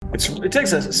It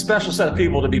takes a special set of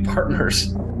people to be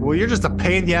partners. Well, you're just a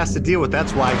pain in the ass to deal with.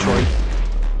 That's why, Troy.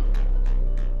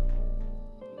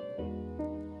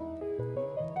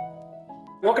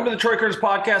 Welcome to the Troy Kearns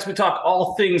Podcast. We talk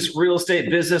all things real estate,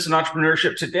 business, and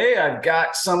entrepreneurship. Today, I've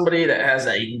got somebody that has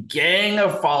a gang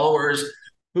of followers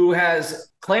who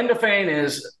has claim to fame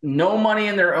is no money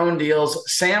in their own deals.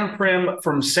 Sam Primm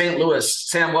from St. Louis.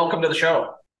 Sam, welcome to the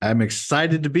show. I'm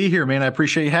excited to be here, man. I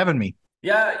appreciate you having me.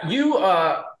 Yeah, you,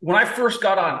 when I first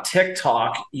got on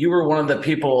TikTok, you were one of the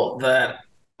people that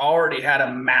already had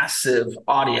a massive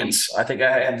audience. I think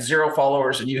I had 0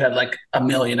 followers and you had like 1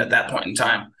 million at that point in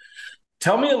time.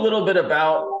 Tell me a little bit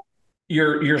about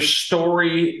your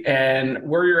story and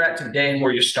where you're at today and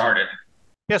where you started.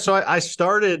 Yeah, so I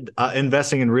started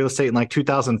investing in real estate in like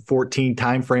 2014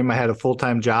 timeframe. I had a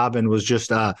full-time job and was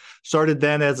just started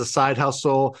then as a side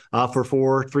hustle for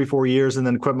 4 years, and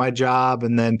then quit my job,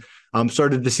 and then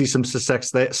started to see some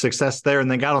success there,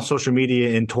 and then got on social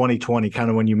media in 2020, kind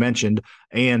of when you mentioned,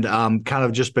 and kind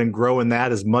of just been growing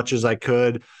that as much as I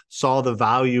could. Saw the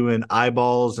value in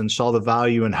eyeballs and saw the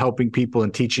value in helping people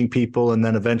and teaching people, and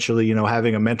then eventually,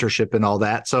 having a mentorship and all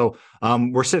that. So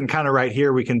we're sitting kind of right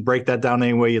here. We can break that down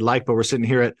any way you'd like, but we're sitting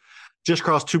here at just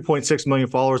crossed 2.6 million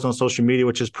followers on social media,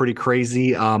 which is pretty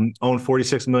crazy. Own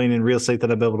 46 million in real estate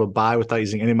that I've been able to buy without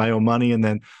using any of my own money. And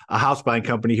then a house buying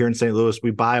company here in St. Louis, we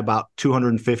buy about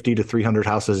 250 to 300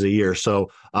 houses a year.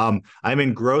 So I'm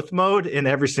in growth mode in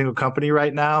every single company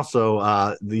right now. So,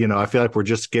 I feel like we're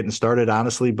just getting started,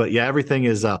 honestly. But yeah, everything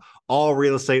is all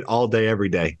real estate all day, every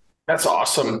day. That's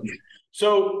awesome.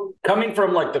 So coming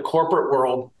from like the corporate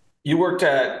world, you worked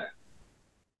at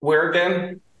where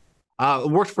again?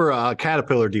 Worked for a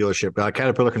Caterpillar dealership,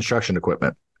 Caterpillar Construction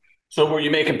Equipment. So were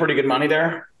you making pretty good money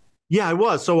there? Yeah, I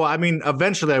was. So,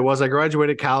 eventually I was. I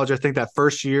graduated college. I think that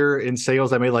first year in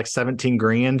sales, I made like 17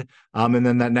 grand. And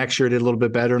then that next year I did a little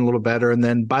bit better and a little better. And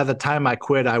then by the time I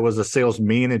quit, I was a sales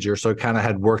manager. So I kind of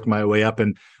had worked my way up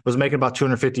and was making about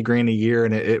 250 grand a year.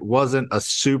 And it wasn't a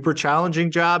super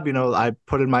challenging job. I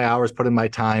put in my hours, put in my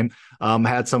time,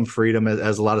 had some freedom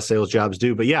as a lot of sales jobs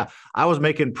do. But yeah, I was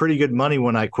making pretty good money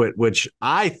when I quit, which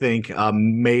I think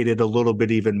made it a little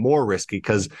bit even more risky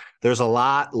because there's a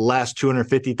lot less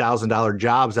 $250,000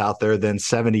 jobs out there than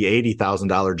 $70,000,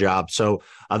 $80,000 jobs. So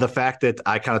the fact that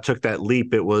I kind of took that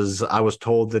leap, I was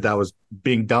told that I was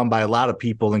being done by a lot of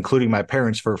people, including my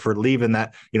parents, for leaving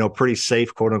that, pretty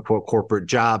safe, quote unquote, corporate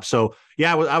job. So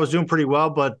yeah, I was doing pretty well,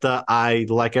 but I,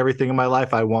 like everything in my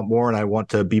life, I want more and I want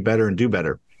to be better and do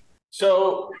better.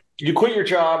 So you quit your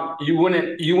job, you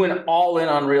went all in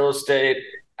on real estate.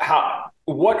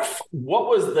 What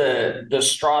was the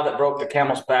straw that broke the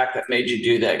camel's back that made you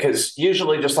do that? Because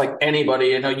usually, just like anybody,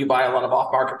 you buy a lot of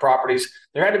off-market properties,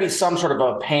 there had to be some sort of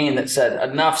a pain that said,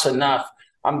 enough's enough.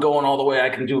 I'm going all the way. I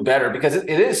can do better, because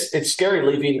it's scary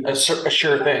leaving a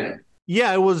sure thing.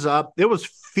 Yeah, it was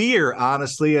fear,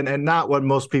 honestly, and not what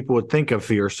most people would think of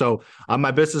fear. So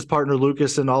my business partner,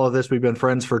 Lucas, and all of this, we've been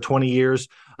friends for 20 years.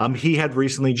 He had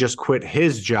recently just quit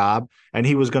his job and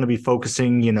he was going to be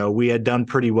focusing, we had done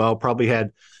pretty well, probably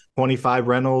had 25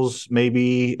 rentals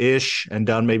maybe ish, and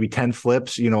done maybe 10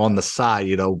 flips, on the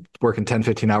side, working 10,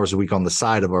 15 hours a week on the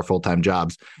side of our full-time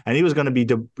jobs. And he was going to be,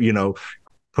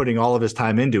 putting all of his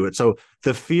time into it. So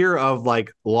the fear of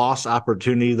like lost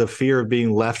opportunity, the fear of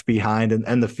being left behind,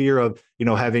 and the fear of,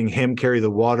 having him carry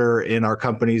the water in our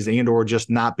companies and or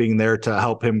just not being there to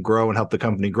help him grow and help the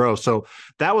company grow. So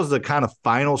that was the kind of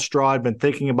final straw. I'd been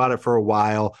thinking about it for a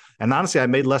while. And honestly, I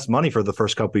made less money for the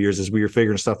first couple of years as we were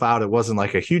figuring stuff out. It wasn't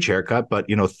like a huge haircut, but,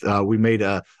 we made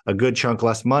a good chunk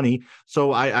less money.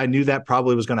 So I knew that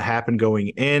probably was going to happen going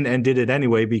in, and did it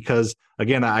anyway, because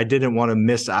again, I didn't want to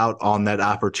miss out on that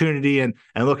opportunity. And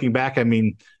looking back,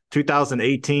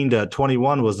 2018 to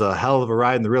 21 was a hell of a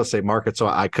ride in the real estate market. So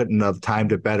I couldn't have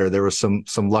timed it better. There was some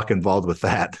luck involved with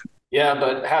that. Yeah,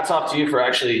 but hats off to you for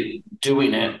actually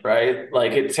doing it, right?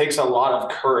 Like, it takes a lot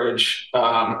of courage.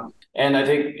 And I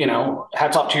think,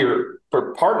 hats off to your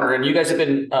partner. And you guys have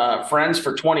been friends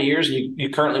for 20 years and you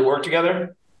currently work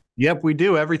together? Yep, we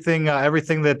do. Everything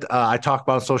that I talk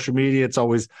about on social media, it's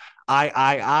always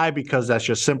because that's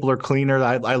just simpler, cleaner.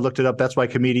 I looked it up. That's why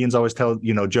comedians always tell,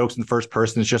 jokes in the first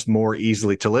person. It's just more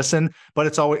easily to listen, but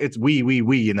it's we,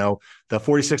 the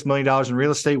 $46 million in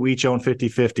real estate, we each own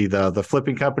 50-50. The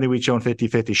flipping company, we each own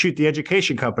 50-50. Shoot, the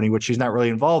education company, which she's not really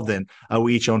involved in,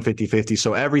 we each own 50-50.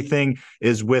 So everything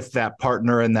is with that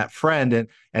partner and that friend.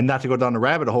 And not to go down the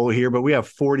rabbit hole here, but we have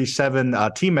 47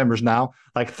 team members now.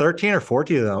 Like 13 or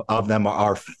 14 of them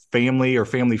are family or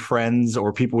family friends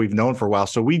or people we've known for a while.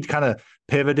 So we kind of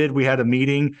pivoted. We had a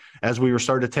meeting as we were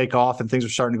starting to take off and things were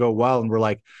starting to go well. And we're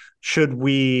like, should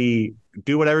we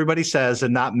do what everybody says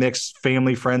and not mix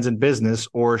family, friends, and business,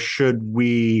 or should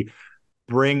we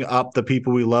bring up the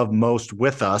people we love most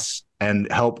with us and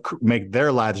help make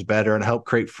their lives better and help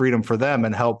create freedom for them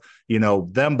and help,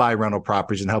 them buy rental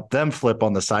properties and help them flip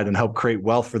on the side and help create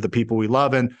wealth for the people we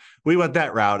love? And we went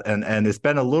that route, and it's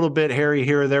been a little bit hairy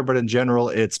here or there, but in general,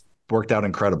 it's worked out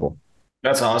incredible.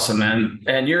 That's awesome, man.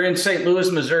 And you're in St. Louis,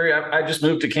 Missouri. I just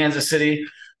moved to Kansas City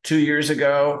 2 years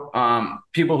ago.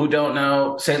 People who don't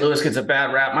know, St. Louis gets a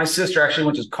bad rap. My sister actually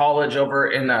went to college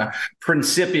over in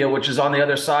Principia, which is on the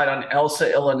other side on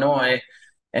Elsa, Illinois.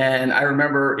 And I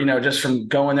remember, just from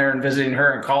going there and visiting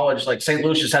her in college, like St.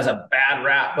 Louis just has a bad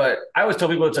rap. But I always tell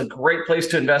people it's a great place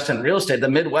to invest in real estate. The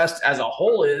Midwest as a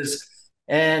whole is.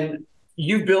 And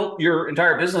you built your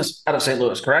entire business out of St.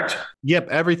 Louis, correct? Yep.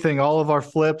 Everything, all of our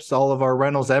flips, all of our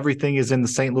rentals, everything is in the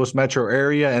St. Louis metro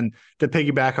area. And to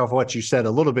piggyback off what you said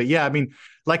a little bit, yeah, I mean,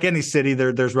 like any city,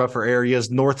 there's rougher areas.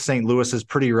 North St. Louis is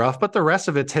pretty rough, but the rest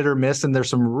of it's hit or miss. And there's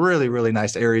some really, really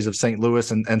nice areas of St.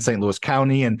 Louis and St. Louis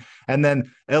County. And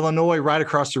then Illinois, right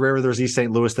across the river, there's East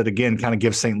St. Louis that, again, kind of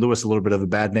gives St. Louis a little bit of a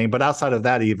bad name. But outside of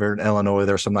that, even Illinois,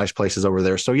 there's some nice places over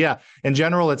there. So, yeah, in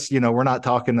general, it's, we're not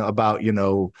talking about,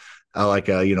 like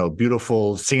a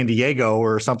beautiful San Diego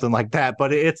or something like that,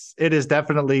 but it is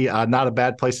definitely not a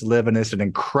bad place to live, and it's an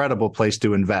incredible place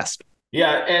to invest.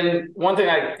 Yeah, and one thing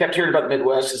I kept hearing about the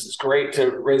Midwest is it's great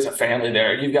to raise a family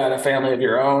there. You've got a family of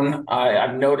your own.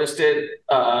 I've noticed it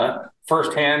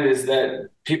firsthand, is that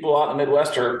people out in the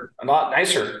Midwest are a lot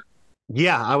nicer.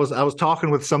 Yeah, I was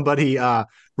talking with somebody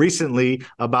recently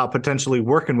about potentially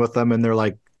working with them, and they're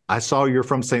like, I saw you're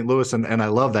from St. Louis, and I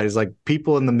love that. He's like,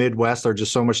 people in the Midwest are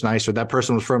just so much nicer. That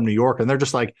person was from New York, and they're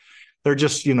just a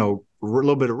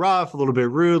little bit rough, a little bit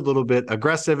rude, a little bit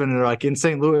aggressive. And they're like, in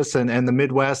St. Louis and the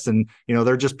Midwest, and,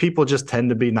 they're just, people just tend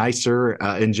to be nicer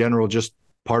in general, just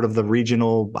part of the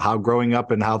regional, how growing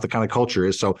up and how the kind of culture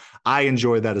is. So I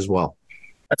enjoy that as well.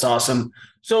 That's awesome.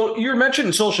 So you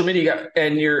mentioned social media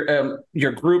and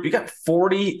your group, you got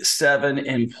 47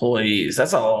 employees.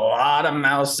 That's a lot of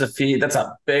mouths to feed. That's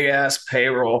a big ass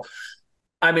payroll.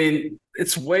 I mean,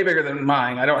 it's way bigger than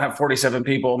mine. I don't have 47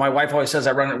 people. My wife always says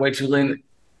I run it way too lean.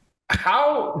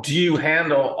 How do you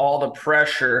handle all the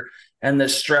pressure and the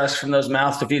stress from those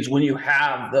mouths to feeds when you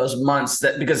have those months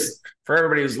because for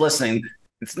everybody who's listening,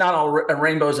 it's not all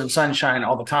rainbows and sunshine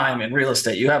all the time in real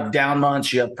estate. You have down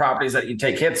months, you have properties that you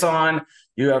take hits on,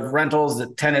 you have rentals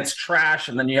that tenants trash,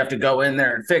 and then you have to go in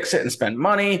there and fix it and spend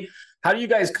money. How do you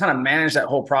guys kind of manage that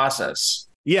whole process?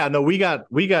 Yeah, no, we got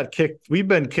kicked. We've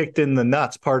been kicked in the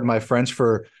nuts, pardon my French,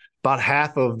 for about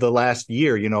half of the last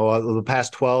year, the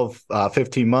past 12,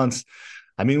 15 months.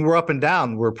 I mean, we're up and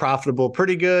down. We're profitable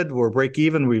pretty good. We're break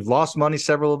even. We've lost money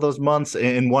several of those months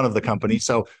in one of the companies.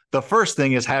 So the first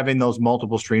thing is having those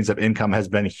multiple streams of income has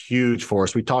been huge for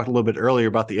us. We talked a little bit earlier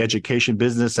about the education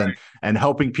business and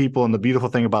helping people. And the beautiful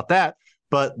thing about that,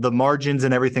 but the margins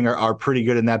and everything are pretty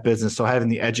good in that business. So having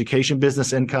the education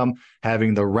business income,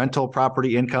 having the rental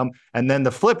property income, and then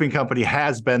the flipping company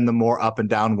has been the more up and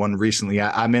down one recently.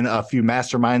 I'm in a few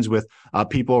masterminds with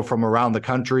people from around the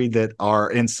country that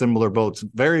are in similar boats.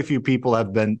 Very few people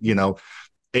have been,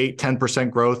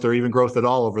 8-10% growth or even growth at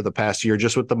all over the past year,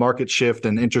 just with the market shift,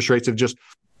 and interest rates have just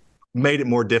made it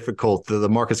more difficult. The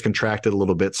market's contracted a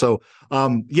little bit. So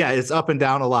it's up and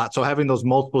down a lot. So having those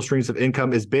multiple streams of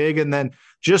income is big. And then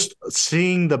just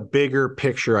seeing the bigger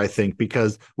picture, I think,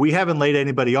 because we haven't laid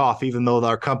anybody off, even though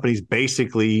our company's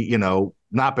basically,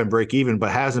 not been break even, but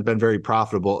hasn't been very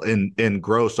profitable in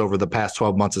gross over the past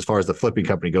 12 months, as far as the flipping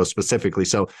company goes specifically.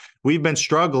 So we've been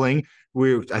struggling.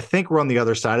 I think we're on the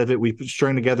other side of it. We've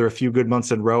strung together a few good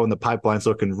months in a row, and the pipeline's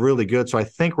looking really good. So I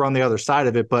think we're on the other side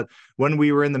of it. But when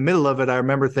we were in the middle of it, I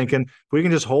remember thinking, we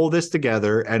can just hold this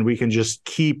together and we can just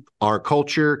keep our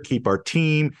culture, keep our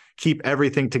team, keep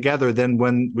everything together. Then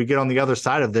when we get on the other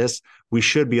side of this, we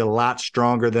should be a lot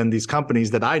stronger than these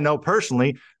companies that I know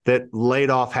personally that laid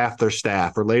off half their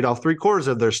staff or laid off 3/4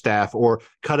 of their staff or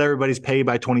cut everybody's pay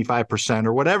by 25%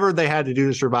 or whatever they had to do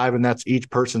to survive. And that's each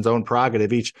person's own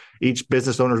prerogative, each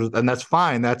business owner. And that's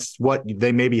fine. That's what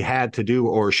they maybe had to do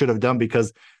or should have done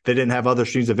because they didn't have other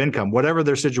streams of income. Whatever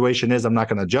their situation is, I'm not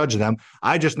going to judge them.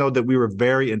 I just know that we were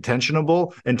very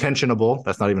intentional.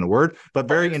 That's not even a word, but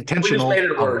very intentional. We just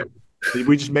made it a word.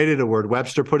 We just made it a word.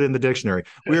 Webster put it in the dictionary.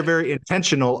 We are very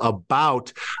intentional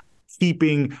about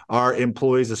keeping our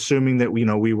employees, assuming that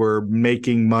we were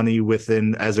making money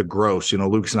within as a gross.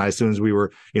 Lucas and I, as soon as we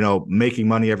were making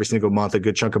money every single month, a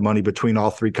good chunk of money between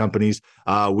all three companies,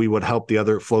 we would help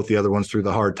float the other ones through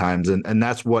the hard times, and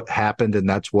that's what happened, and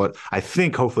that's what I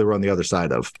think hopefully we're on the other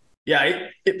side of. Yeah,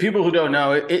 people who don't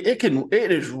know it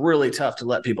is really tough to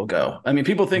let people go. I mean,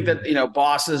 people think that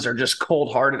bosses are just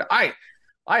cold hearted. I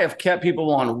have kept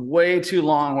people on way too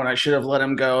long when I should have let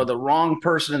them go. The wrong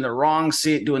person in the wrong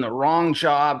seat doing the wrong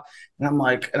job, and I'm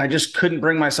like, and I just couldn't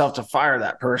bring myself to fire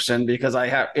that person because I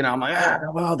have I'm like,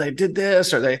 well, they did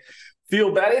this or they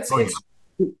feel bad. Oh yeah. It's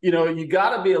you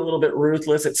got to be a little bit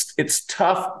ruthless. It's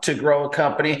tough to grow a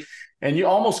company. And you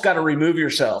almost got to remove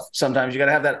yourself. Sometimes you got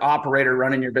to have that operator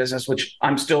running your business, which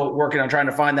I'm still working on trying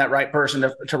to find that right person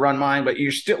to run mine. But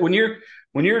you're still when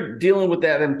you're dealing with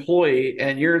that employee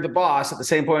and you're the boss at the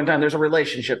same point in time, there's a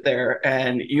relationship there,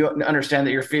 and you understand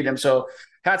that you're feeding them. So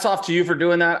hats off to you for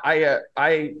doing that.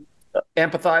 I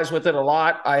empathize with it a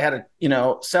lot. I had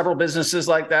several businesses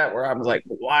like that where I was like,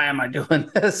 why am I doing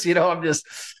this? I'm just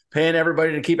paying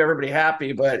everybody to keep everybody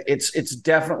happy, but it's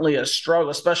definitely a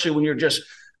struggle, especially when you're just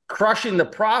crushing the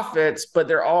profits, but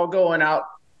they're all going out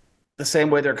the same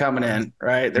way they're coming in,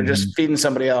 right? They're just feeding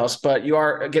somebody else, but you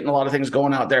are getting a lot of things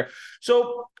going out there.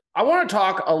 So I want to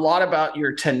talk a lot about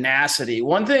your tenacity.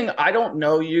 One thing I don't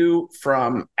know you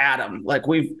from Adam, like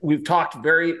we've talked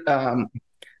very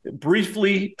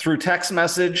briefly through text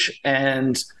message,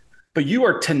 but you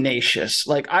are tenacious.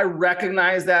 Like I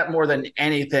recognize that more than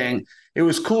anything. It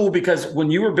was cool because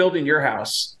when you were building your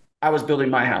house, I was building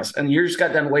my house, and yours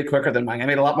got done way quicker than mine. I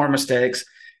made a lot more mistakes.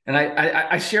 And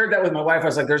I shared that with my wife. I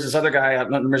was like, there's this other guy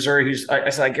out in Missouri I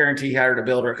said, I guarantee he hired a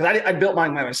builder, because I built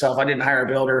mine by myself. I didn't hire a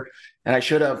builder, and I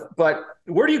should have. But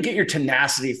where do you get your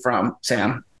tenacity from,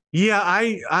 Sam? Yeah,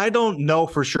 I don't know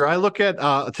for sure. I look at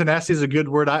tenacity is a good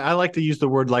word. I like to use the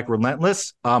word like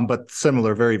relentless, but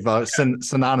similar, very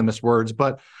synonymous words.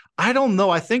 But I don't know.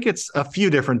 I think it's a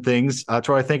few different things.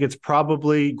 Troy, I think it's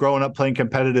probably growing up playing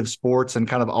competitive sports and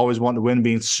kind of always wanting to win,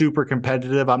 being super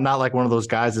competitive. I'm not like one of those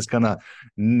guys that's going to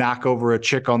knock over a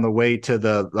chick on the way to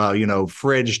the,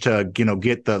 fridge to,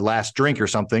 get the last drink or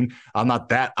something. I'm not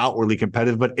that outwardly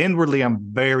competitive, but inwardly I'm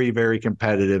very, very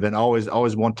competitive and always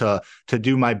want to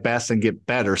do my best and get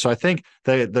better. So I think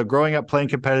the growing up playing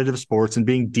competitive sports and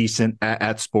being decent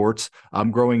at sports,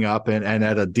 growing up and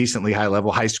at a decently high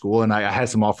level, high school, and I had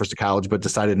some offers to college, but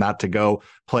decided not to go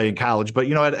play in college, but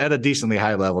at a decently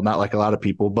high level, not like a lot of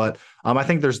people. But I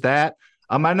think there's that.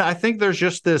 I think there's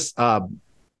just this,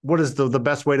 what is the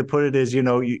best way to put it is,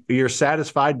 you're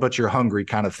satisfied, but you're hungry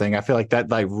kind of thing. I feel like that,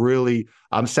 like really,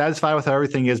 I'm satisfied with how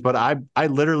everything is, but I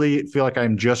literally feel like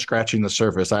I'm just scratching the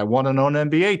surface. I want to own an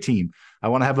NBA team. I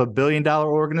want to have $1 billion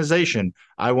organization.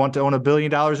 I want to own $1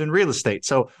 billion in real estate.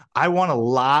 So I want a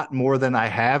lot more than I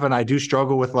have. And I do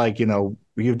struggle with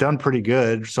you've done pretty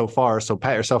good so far, so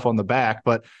pat yourself on the back.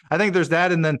 But I think there's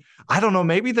that. And then I don't know,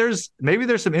 maybe there's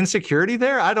some insecurity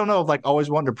there. I don't know, like always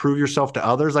wanting to prove yourself to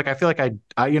others. Like I feel like I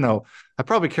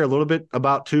probably care a little bit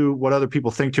about too what other people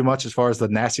think too much, as far as the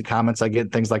nasty comments I get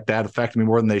and things like that affect me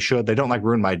more than they should. They don't like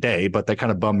ruin my day, but they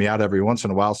kind of bum me out every once in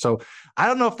a while. So I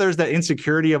don't know if there's that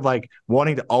insecurity of like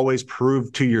wanting to always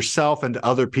prove to yourself and to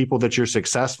other people that you're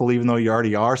successful, even though you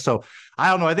already are. So I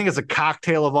don't know. I think it's a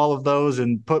cocktail of all of those,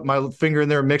 and put my finger in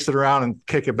there, mix it around and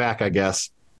kick it back, I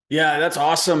guess. Yeah, that's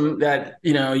awesome that,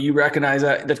 you recognize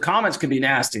that the comments can be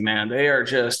nasty, man. They are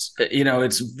just,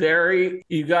 it's very,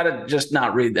 you got to just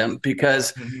not read them,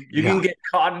 because you can get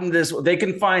caught in this. They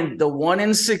can find the one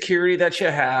insecurity that you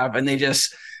have and they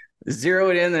just zero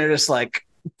it in. They're just like,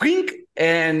 pink.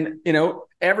 And,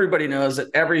 everybody knows that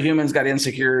every human's got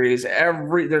insecurities.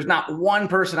 There's not one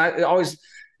person.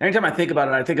 Anytime I think about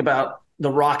it, I think about the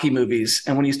Rocky movies.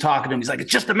 And when he's talking to him, he's like, it's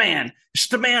just a man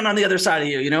on the other side of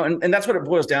you, and that's what it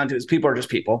boils down to, is people are just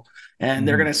people, and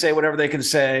they're going to say whatever they can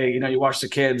say. You watch the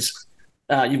kids,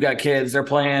 you've got kids, they're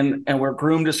playing and we're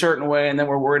groomed a certain way. And then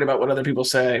we're worried about what other people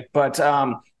say. But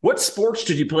what sports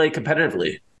did you play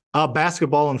competitively?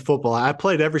 Basketball and football. I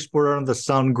played every sport under the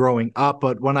sun growing up,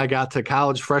 but when I got to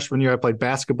college freshman year, I played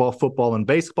basketball, football, and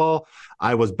baseball.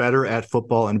 I was better at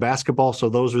football and basketball, so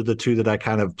those are the two that I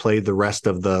kind of played the rest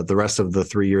of the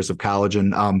 3 years of college,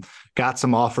 and got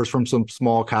some offers from some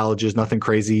small colleges, nothing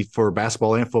crazy for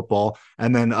basketball and football,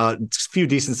 and then a few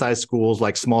decent sized schools,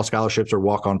 like small scholarships or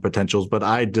walk on potentials. But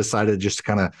I decided just to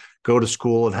kind of go to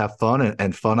school and have fun,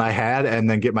 and fun I had, and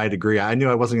then get my degree. I knew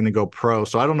I wasn't going to go pro,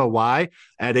 so I don't know why.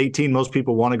 At 18, most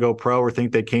people want to go pro or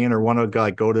think they can, or want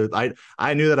to go to.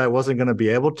 I knew that I wasn't going to be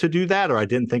able to do that, or I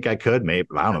didn't think I could. Maybe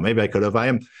I don't know. Maybe I could have. I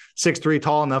am 6'3",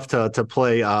 tall enough to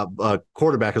play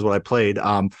quarterback is what I played.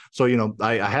 So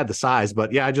I had the size,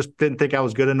 but yeah, I just didn't think I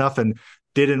was good enough, and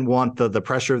didn't want the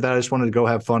pressure of that. I just wanted to go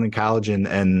have fun in college and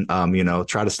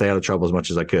try to stay out of trouble as much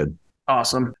as I could.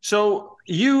 Awesome. So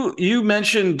you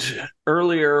mentioned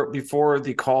earlier before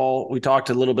the call, we talked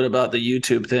a little bit about the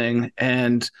YouTube thing,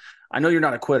 and I know you're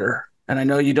not a quitter, and I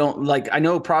know you don't like. I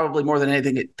know probably more than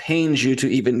anything, it pains you to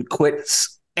even quit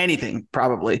anything,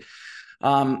 probably.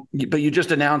 But you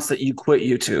just announced that you quit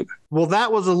YouTube. Well,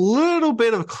 that was a little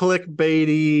bit of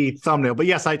clickbaity thumbnail, but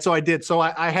yes, I did. So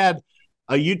I had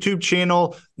a YouTube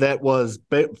channel that was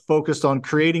focused on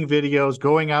creating videos,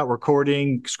 going out,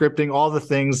 recording, scripting, all the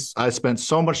things. I spent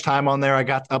so much time on there. I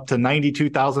got up to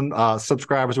 92,000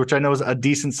 subscribers, which I know is a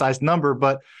decent sized number,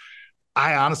 but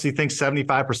I honestly think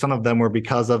 75% of them were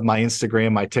because of my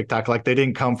Instagram, my TikTok. Like, they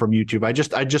didn't come from YouTube.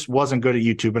 I just wasn't good at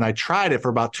YouTube. And I tried it for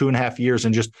about 2.5 years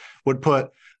and just would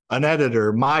put an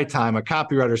editor, my time, a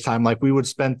copywriter's time. Like, we would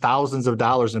spend thousands of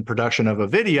dollars in production of a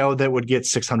video that would get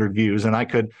 600 views. And I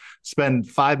could spend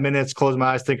 5 minutes, close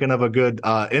my eyes, thinking of a good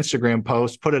Instagram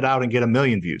post, put it out and get 1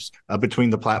 million views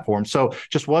between the platforms. So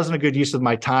just wasn't a good use of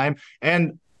my time.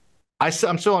 And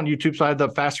I'm still on YouTube, so I have the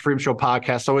Fast Primm Show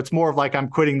podcast. So it's more of like I'm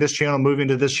quitting this channel, moving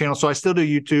to this channel. So I still do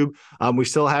YouTube. We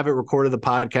still have it recorded, the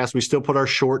podcast. We still put our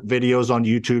short videos on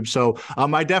YouTube. So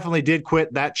I definitely did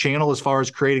quit that channel as far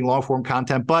as creating long form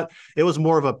content, but it was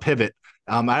more of a pivot.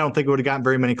 I don't think it would have gotten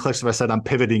very many clicks if I said I'm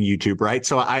pivoting YouTube, right?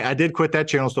 So I did quit that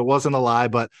channel, so it wasn't a lie,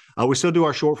 but we still do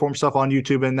our short form stuff on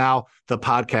YouTube. And now the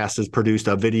podcast has produced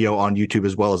a video on YouTube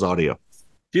as well as audio.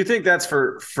 Do you think that's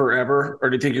for forever,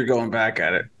 or do you think you're going back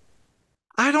at it?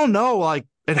 I don't know. Like,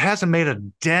 it hasn't made a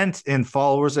dent in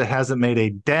followers. It hasn't made a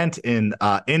dent in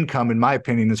income, in my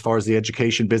opinion, as far as the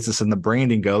education business and the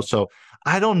branding goes. So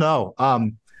I don't know.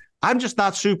 I'm just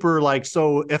not super like,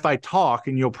 so if I talk,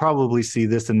 and you'll probably see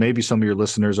this, and maybe some of your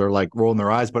listeners are like rolling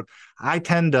their eyes, but I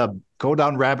tend to go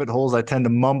down rabbit holes. I tend to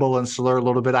mumble and slur a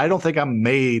little bit. I don't think I'm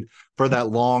made for that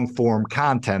long form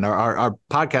content. Our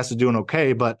podcast is doing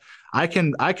okay, but I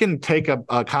can take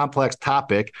a complex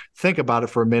topic, think about it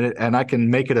for a minute, and I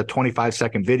can make it a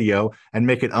 25-second video and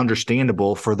make it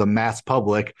understandable for the mass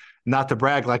public. Not to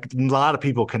brag, like a lot of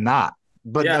people cannot.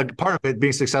 But Yeah. part of it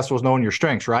being successful is knowing your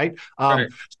strengths, right? Right.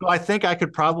 So I think I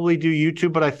could probably do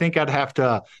YouTube, but I think I'd have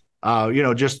to,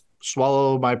 just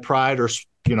swallow my pride, or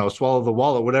swallow the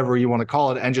wallet, whatever you want to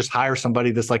call it, and just hire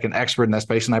somebody that's like an expert in that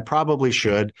space. And I probably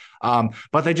should,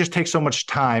 but they just take so much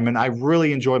time. And I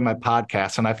really enjoy my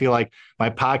podcast, and I feel like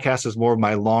my podcast is more of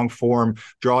my long form,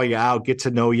 draw you out, get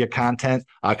to know you content,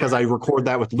 because I record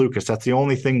that with Lucas. That's the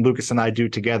only thing Lucas and I do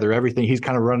together. Everything, he's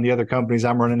kind of running the other companies,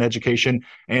 I'm running education,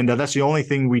 and that's the only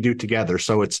thing we do together.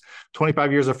 So it's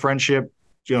 25 years of friendship,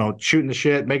 shooting the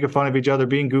shit, making fun of each other,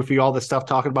 being goofy, all this stuff,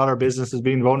 talking about our businesses,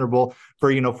 being vulnerable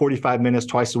for, 45 minutes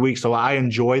twice a week. So I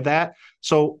enjoy that.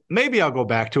 So maybe I'll go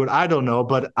back to it. I don't know,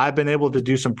 but I've been able to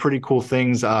do some pretty cool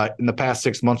things in the past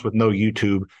 6 months with no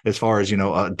YouTube as far as,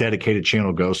 a dedicated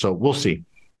channel goes. So we'll see.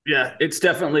 Yeah, it's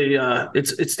definitely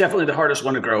it's definitely the hardest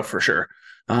one to grow, for sure.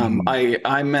 I'm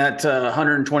at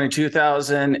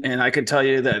 122,000, and I can tell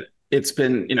you that it's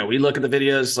been, we look at the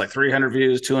videos, like 300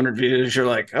 views, 200 views. You're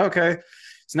like, okay.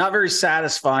 It's not very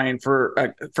satisfying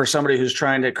for somebody who's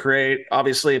trying to create.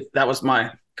 Obviously, if that was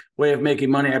my way of making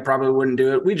money, I probably wouldn't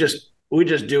do it. We just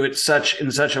do it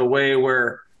in such a way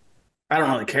where I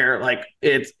don't really care. Like,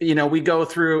 it's, we go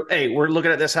through, hey, we're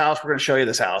looking at this house, we're going to show you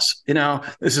this house.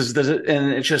 This is,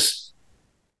 and it's just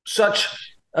such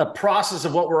a process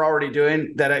of what we're already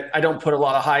doing that I don't put a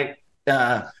lot of high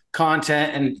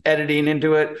content and editing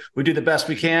into it. We do the best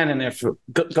we can, and if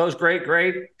it goes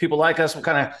great, people like us, we'll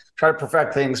kind of try to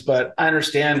perfect things. But I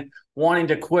understand wanting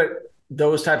to quit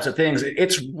those types of things.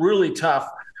 It's really tough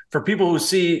for people who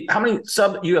see how many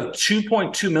you have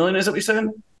 2.2 million, is it we said?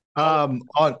 On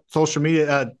social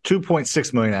media,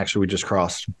 2.6 million actually we just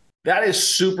crossed. That is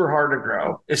super hard to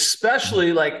grow,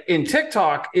 especially like in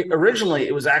TikTok. Originally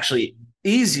it was actually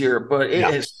easier, but it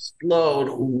has slowed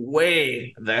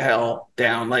way the hell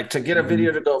down. Like, to get a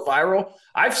video to go viral,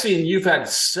 I've seen you've had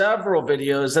several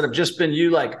videos that have just been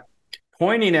you like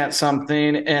pointing at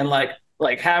something and like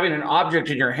having an object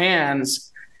in your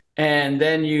hands, and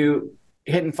then you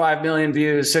hitting 5 million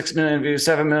views, 6 million views,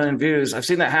 7 million views. I've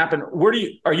seen that happen.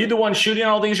 Are you the one shooting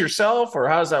all these yourself, or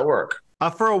how does that work?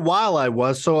 For a while I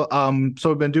was. So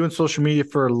I've been doing social media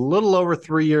for a little over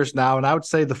 3 years now. And I would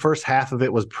say the first half of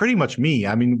it was pretty much me.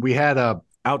 I mean, we had a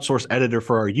outsourced editor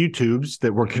for our YouTubes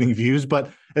that weren't getting views,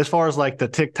 but as far as like the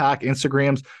TikTok,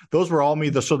 Instagrams, those were all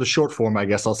me. So the short form, I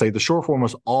guess I'll say the short form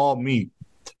was all me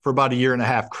for about 1.5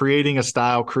 years, creating a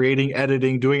style, creating,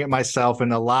 editing, doing it myself,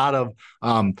 and a lot of,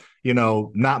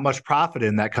 not much profit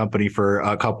in that company for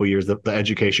a couple of years, the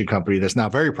education company that's now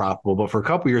very profitable, but for a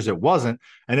couple of years it wasn't.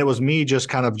 And it was me just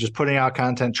kind of just putting out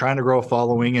content, trying to grow a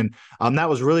following. And that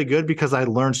was really good because I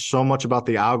learned so much about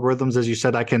the algorithms. As you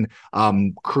said, I can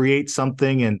create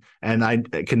something and I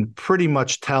can pretty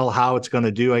much tell how it's going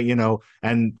to do,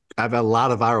 and I've a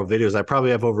lot of viral videos. I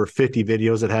probably have over 50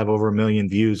 videos that have over 1 million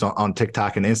views on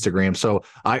TikTok and Instagram. So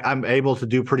I'm able to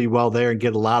do pretty well there and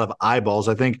get a lot of eyeballs.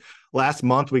 I think last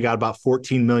month we got about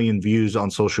 14 million views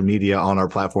on social media on our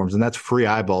platforms, and that's free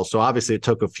eyeballs. So obviously it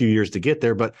took a few years to get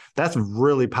there, but that's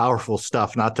really powerful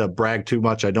stuff. Not to brag too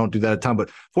much, I don't do that a ton, but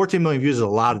 14 million views is a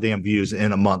lot of damn views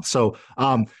in a month. So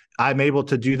I'm able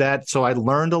to do that. So I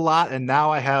learned a lot. And now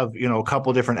I have, a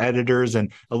couple different editors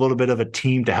and a little bit of a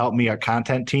team to help me, a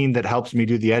content team that helps me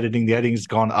do the editing. The editing's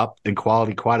gone up in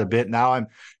quality quite a bit. Now I'm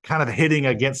kind of hitting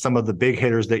against some of the big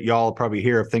hitters that y'all probably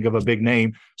hear of. Think of a big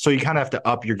name. So you kind of have to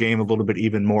up your game a little bit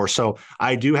even more. So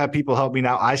I do have people help me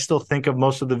now. I still think of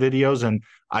most of the videos, and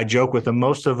I joke with them.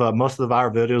 Most of the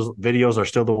viral videos are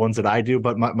still the ones that I do,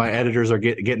 but my editors are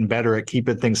getting better at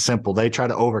keeping things simple. They try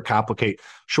to overcomplicate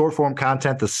short form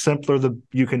content. The simpler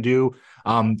you can do.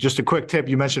 Just a quick tip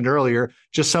you mentioned earlier,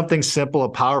 just something simple, a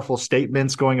powerful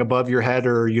statements going above your head,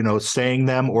 or, saying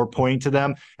them or pointing to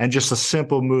them, and just a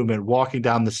simple movement, walking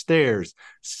down the stairs,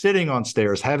 sitting on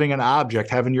stairs, having an object,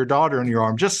 having your daughter in your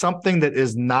arm, just something that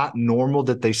is not normal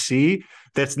that they see,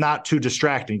 that's not too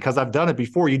distracting. Because I've done it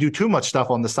before. You do too much stuff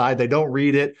on the side. They don't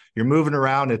read it. You're moving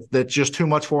around. That's just too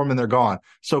much for them and they're gone.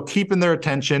 So keeping their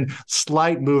attention,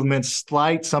 slight movements,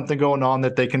 slight something going on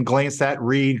that they can glance at,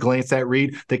 read,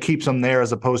 that keeps them there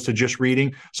as opposed to just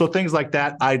reading. So things like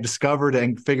that I discovered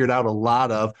and figured out a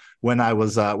lot of when I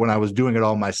was doing it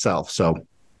all myself. So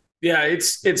yeah,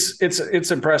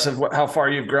 it's impressive how far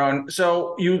you've grown.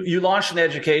 So you launched an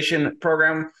education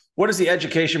program. What is the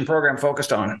education program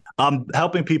focused on?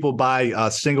 Helping people buy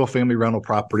single family rental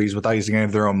properties without using any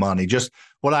of their own money. Just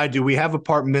what I do. We have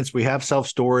apartments, we have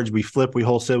self-storage, we flip, we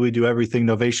wholesale, we do everything,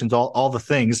 novations, all the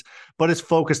things, but it's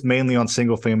focused mainly on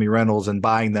single family rentals and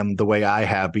buying them the way I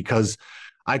have, because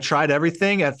I tried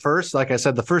everything at first. Like I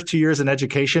said, the first 2 years in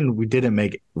education, we didn't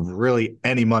make really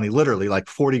any money, literally like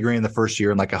 40 grand the first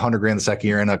year and like 100 grand the second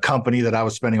year in a company that I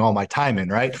was spending all my time in.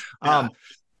 Right. Yeah.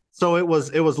 So it was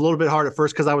a little bit hard at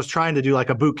first because I was trying to do like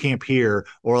a boot camp here,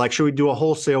 or like, should we do a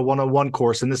wholesale 101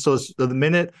 course? And this was the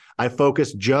minute I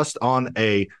focused just on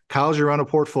a college rental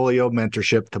portfolio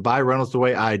mentorship to buy rentals the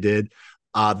way I did.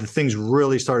 The things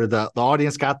really started. The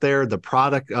audience got there. The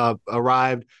product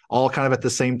arrived all kind of at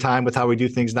the same time with how we do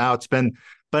things now. It's been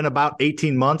about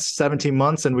 18 months, 17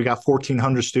 months, and we got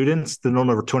 1,400 students that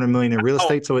own over 200 million in real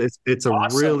estate. So it's a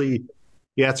awesome.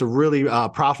 It's a really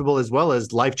profitable as well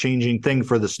as life-changing thing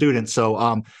for the students.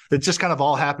 So it just kind of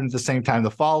all happened at the same time.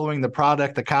 The following, the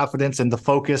product, the confidence, and the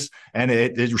focus, and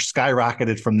it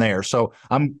skyrocketed from there. So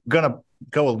I'm going to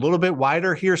go a little bit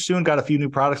wider here soon. Got a few new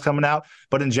products coming out.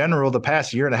 But in general, the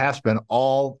past year and a half has been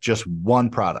all just one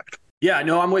product. Yeah,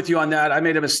 no, I'm with you on that. I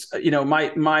made a mistake.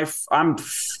 I'm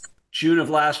June of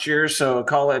last year, so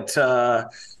call it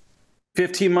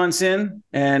 15 months in,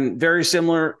 and very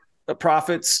similar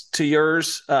profits to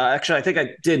yours. Actually, I think I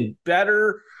did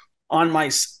better on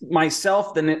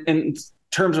myself than in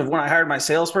terms of when I hired my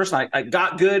salesperson. I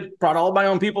got good, brought all my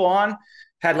own people on,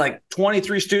 had like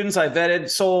 23 students I vetted,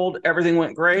 sold, everything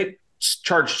went great,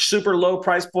 charged super low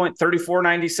price point,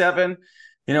 $34.97,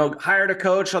 hired a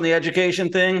coach on the education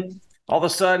thing. All of a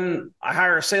sudden I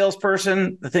hire a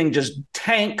salesperson, the thing just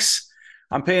tanks.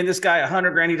 I'm paying this guy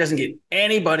 100 grand. He doesn't get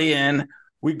anybody in.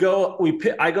 I go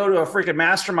to a freaking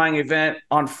mastermind event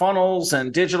on funnels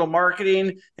and digital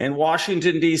marketing in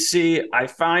Washington, D.C. I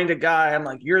find a guy. I'm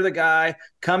like, you're the guy.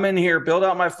 Come in here, build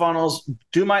out my funnels,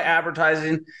 do my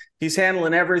advertising. He's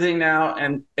handling everything now.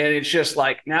 And it's just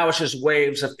like, now it's just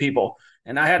waves of people.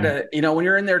 And I had to, when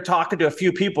you're in there talking to a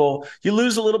few people, you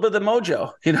lose a little bit of the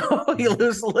mojo, you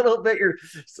lose a little bit.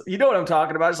 You know what I'm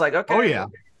talking about? It's like, okay. Oh, yeah.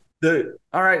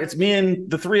 All right, it's me and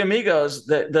the three amigos.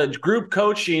 The group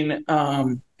coaching, you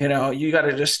got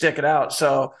to just stick it out.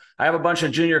 So I have a bunch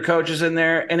of junior coaches in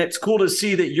there, and it's cool to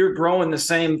see that you're growing the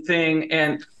same thing.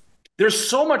 And there's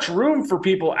so much room for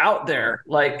people out there.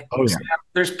 Like,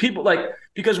 there's people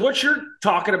because what you're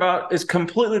talking about is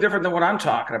completely different than what I'm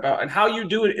talking about, and how you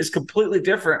do it is completely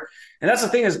different. And that's the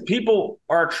thing, is people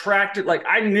are attracted. Like,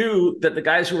 I knew that the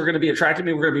guys who were going to be attracted to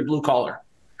me were going to be blue collar.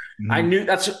 I knew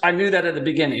that at the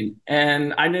beginning,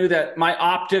 and I knew that my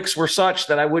optics were such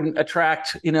that I wouldn't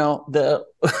attract, the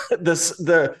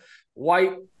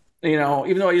white,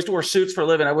 even though I used to wear suits for a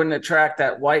living, I wouldn't attract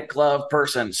that white glove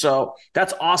person. So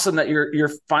that's awesome that you're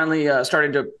finally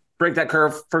starting to break that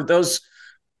curve. For those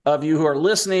of you who are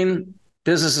listening,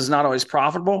 business is not always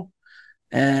profitable,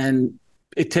 and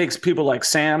it takes people like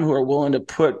Sam who are willing to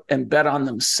put and bet on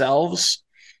themselves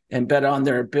and bet on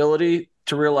their ability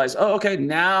to realize, oh, okay,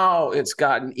 now it's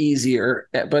gotten easier,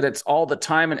 but it's all the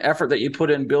time and effort that you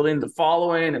put in building the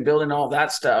following and building all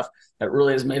that stuff that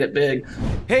really has made it big.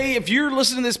 Hey, if you're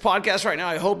listening to this podcast right now,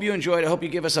 I hope you enjoyed. I hope you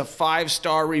give us a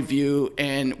 5-star review.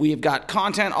 And we've got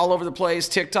content all over the place,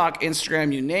 TikTok,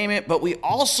 Instagram, you name it. But we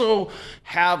also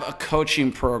have a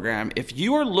coaching program. If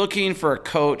you are looking for a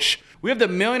coach, we have the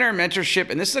Millionaire Mentorship,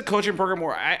 and this is a coaching program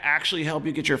where I actually help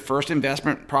you get your first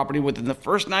investment property within the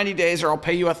first 90 days, or I'll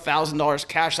pay you $1,000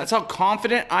 cash. That's how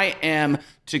confident I am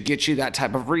to get you that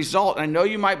type of result. And I know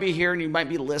you might be here and you might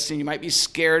be listening, you might be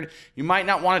scared, you might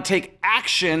not want to take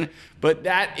action, but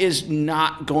that is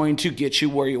not going to get you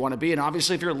where you want to be. And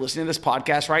obviously, if you're listening to this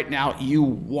podcast right now, you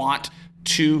want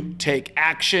to take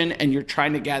action and you're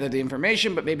trying to gather the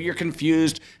information, but maybe you're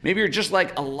confused. Maybe you're just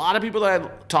like a lot of people that I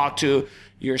talk to.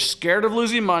 You're scared of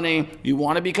losing money. You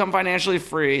want to become financially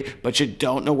free, but you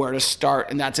don't know where to start.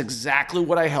 And that's exactly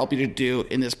what I help you to do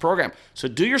in this program. So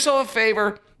do yourself a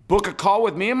favor, book a call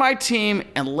with me and my team,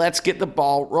 and let's get the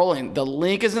ball rolling. The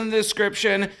link is in the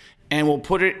description, and we'll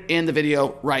put it in the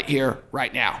video right here,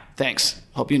 right now. Thanks.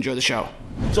 Hope you enjoy the show.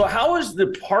 So how is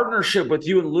the partnership with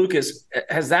you and Lucas?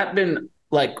 Has that been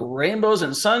like rainbows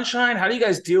and sunshine? How do you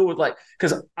guys deal with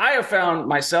because I have found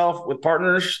myself with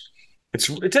partners,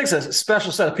 it takes a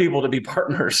special set of people to be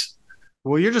partners.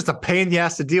 Well, you're just a pain in the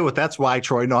ass to deal with. That's why,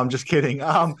 Troy. No, I'm just kidding.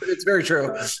 It's very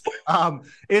true.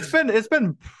 It's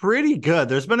been pretty good.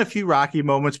 There's been a few rocky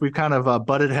moments. We've kind of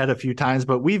butted head a few times,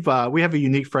 but we have a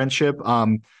unique friendship.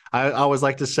 I always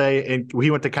like to say, and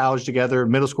we went to college together,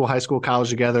 middle school, high school, college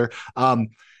together.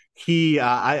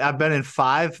 I've been in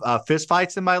 5 fist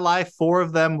fights in my life. 4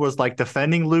 of them was like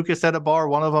defending Lucas at a bar.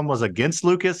 1 of them was against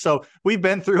Lucas. So we've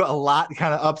been through a lot,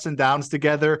 kind of ups and downs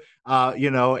together,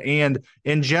 and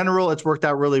in general, it's worked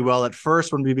out really well. At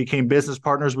first, when we became business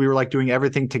partners, we were like doing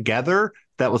everything together.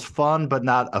 That was fun, but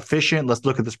not efficient. Let's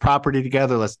look at this property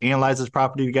together. Let's analyze this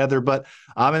property together. But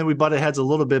and we butted heads a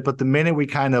little bit. But the minute we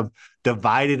kind of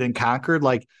divided and conquered,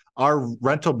 like our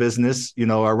rental business,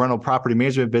 our rental property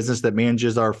management business that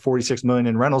manages our 46 million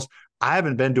in rentals, I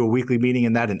haven't been to a weekly meeting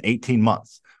in that in 18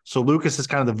 months. So Lucas is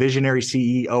kind of the visionary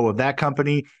CEO of that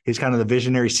company. He's kind of the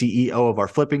visionary CEO of our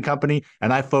flipping company.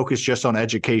 And I focus just on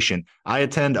education. I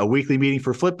attend a weekly meeting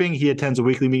for flipping. He attends a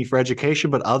weekly meeting for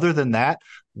education. But other than that,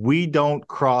 we don't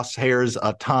cross hairs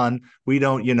a ton. We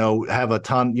don't, have a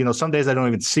ton, some days I don't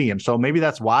even see him. So maybe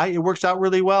that's why it works out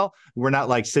really well. We're not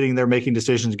like sitting there making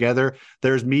decisions together.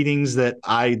 There's meetings that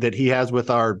he has with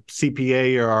our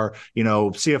CPA or our,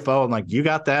 CFO. I'm like, you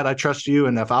got that. I trust you.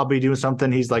 And if I'll be doing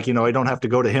something, he's like, I don't have to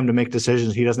go to him to make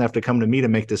decisions. He doesn't have to come to me to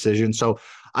make decisions. So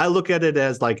I look at it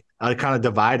as like a kind of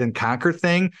divide and conquer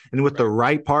thing. And with the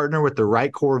right partner, with the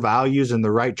right core values and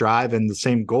the right drive and the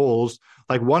same goals,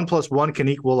 like 1 + 1 can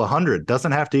equal 100.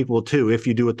 Doesn't have to equal 2 if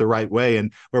you do it the right way.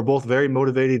 And we're both very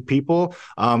motivated people.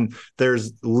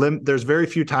 There's very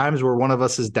few times where one of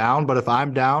us is down, but if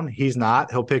I'm down, he's not.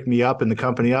 He'll pick me up and the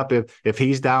company up. If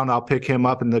he's down, I'll pick him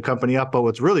up and the company up. But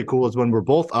what's really cool is when we're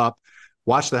both up,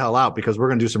 watch the hell out because we're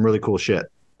going to do some really cool shit.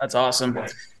 That's awesome.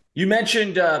 You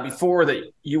mentioned before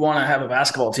that you want to have a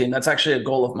basketball team. That's actually a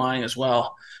goal of mine as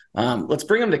well. Let's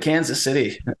bring them to Kansas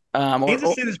City.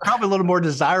 Kansas City is probably a little more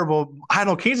desirable. I don't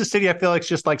know. Kansas City, I feel like it's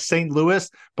just like St. Louis,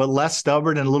 but less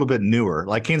stubborn and a little bit newer.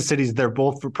 Like Kansas City's, they're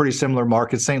both pretty similar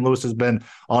markets. St. Louis has been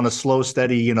on a slow,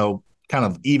 steady, kind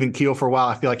of even keel for a while.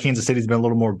 I feel like Kansas City's been a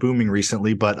little more booming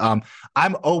recently, but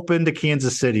I'm open to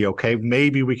Kansas City. Okay.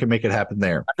 Maybe we can make it happen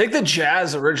there. I think the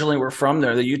Jazz originally were from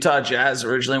there. The Utah Jazz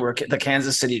originally were the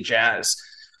Kansas City Jazz.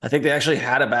 I think they actually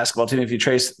had a basketball team. If you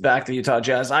trace back the Utah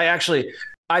Jazz,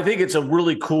 I think it's a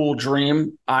really cool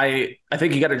dream. I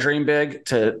think you got to dream big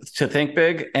to think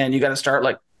big, and you got to start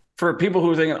like for people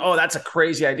who are thinking, oh, that's a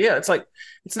crazy idea. It's like,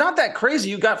 it's not that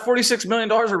crazy. You got $46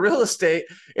 million of real estate.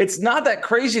 It's not that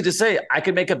crazy to say I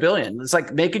could make $1 billion. It's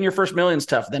like making your first million is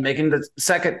tough. Then making the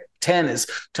second 10 is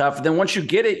tough. Then once you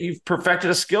get it, you've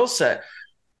perfected a skill set.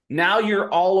 Now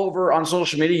you're all over on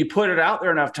social media. You put it out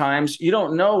there enough times. You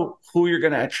don't know who you're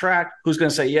going to attract, who's going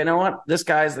to say, you know what, this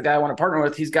guy's the guy I want to partner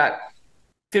with. He's got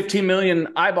 15 million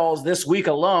eyeballs this week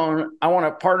alone. I want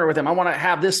to partner with him. I want to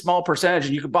have this small percentage,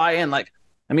 and you could buy in. Like,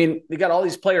 I mean, we got all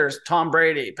these players, Tom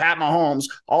Brady, Pat Mahomes,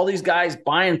 all these guys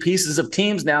buying pieces of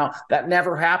teams now that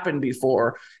never happened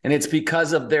before. And it's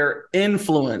because of their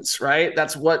influence, right?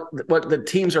 That's what the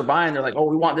teams are buying. They're like, oh,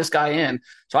 we want this guy in.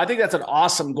 So I think that's an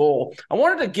awesome goal. I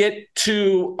wanted to get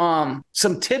to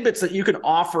some tidbits that you can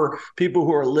offer people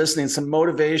who are listening, some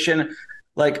motivation.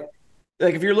 Like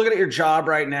if you're looking at your job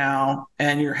right now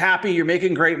and you're happy, you're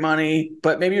making great money,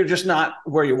 but maybe you're just not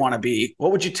where you want to be,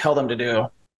 what would you tell them to do?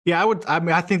 Yeah,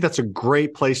 I think that's a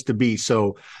great place to be.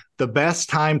 So the best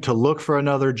time to look for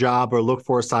another job or look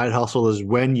for a side hustle is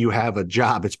when you have a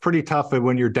job. It's pretty tough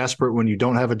when you're desperate, when you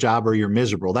don't have a job or you're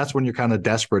miserable. That's when you're kind of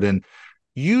desperate. And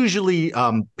usually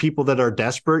people that are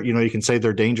desperate, you can say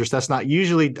they're dangerous. That's not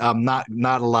usually not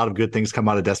a lot of good things come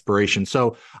out of desperation.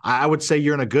 So I would say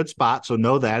you're in a good spot. So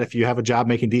know that if you have a job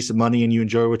making decent money and you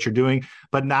enjoy what you're doing,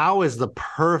 but now is the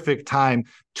perfect time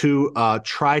to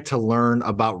try to learn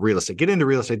about real estate. Get into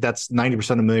real estate. That's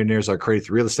 90% of millionaires are created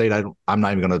through real estate. I'm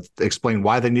not even going to explain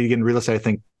why they need to get into real estate. I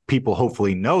think people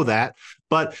hopefully know that,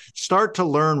 but start to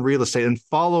learn real estate and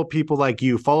follow people like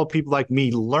you, follow people like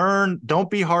me, learn, don't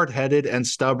be hard-headed and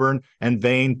stubborn and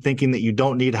vain, thinking that you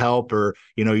don't need help or,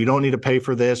 you don't need to pay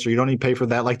for this or you don't need to pay for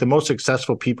that. Like the most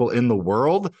successful people in the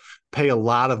world pay a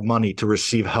lot of money to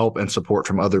receive help and support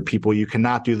from other people. You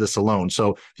cannot do this alone.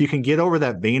 So if you can get over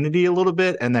that vanity a little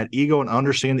bit and that ego and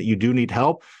understand that you do need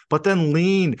help, but then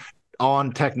lean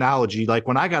on technology. Like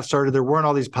when I got started, there weren't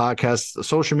all these podcasts.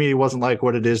 Social media wasn't like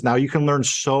what it is now. You can learn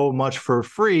so much for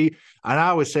free. And I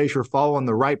always say, if you're following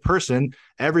the right person,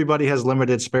 everybody has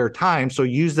limited spare time. So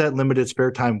use that limited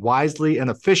spare time wisely and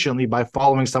efficiently by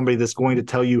following somebody that's going to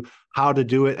tell you how to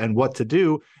do it and what to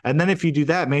do. And then if you do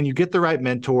that, man, you get the right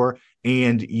mentor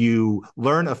and you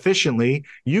learn efficiently,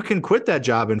 you can quit that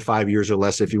job in 5 years or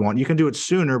less if you want. You can do it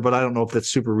sooner, but I don't know if that's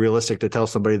super realistic to tell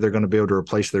somebody they're going to be able to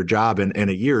replace their job in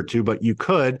a year or two, but you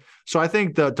could. So I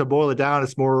think to boil it down,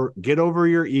 it's more get over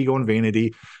your ego and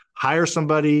vanity, hire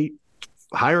somebody,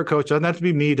 hire a coach. Doesn't have to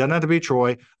be me, doesn't have to be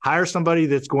Troy. Hire somebody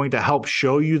that's going to help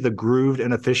show you the grooved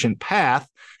and efficient path.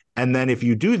 And then if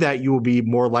you do that, you will be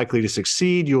more likely to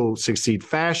succeed. You'll succeed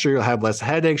faster. You'll have less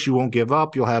headaches. You won't give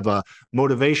up. You'll have a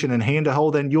motivation and hand to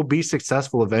hold, and you'll be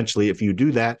successful eventually if you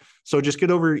do that. So just get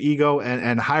over your ego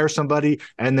and hire somebody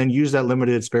and then use that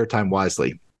limited spare time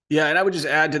wisely. Yeah. And I would just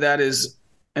add to that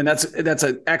and that's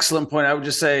an excellent point. I would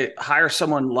just say hire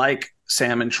someone like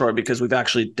Sam and Troy because we've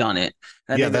actually done it.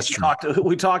 And I think that's true.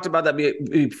 We talked about that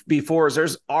before.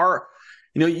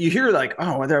 You hear like,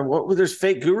 oh, there's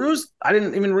fake gurus. I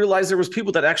didn't even realize there was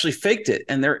people that actually faked it.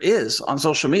 And there is on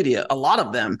social media, a lot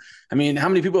of them. I mean, how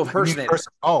many people have impersonated?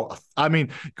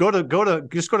 Go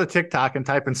to TikTok and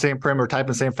type in Sam Primm or type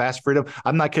in Sam Fast Freedom.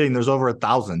 I'm not kidding. There's over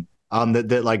 1,000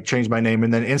 that like changed my name.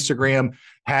 And then Instagram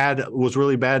was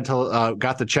really bad until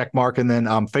got the check mark. And then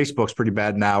Facebook's pretty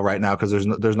bad right now because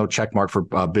there's no check mark for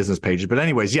business pages. But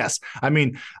anyways, yes. I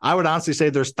mean, I would honestly say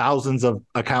there's thousands of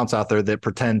accounts out there that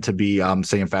pretend to be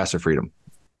saying Faster Freedom.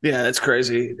 Yeah, that's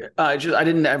crazy. I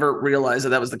didn't ever realize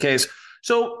that was the case.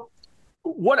 So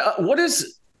what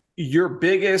is your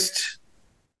biggest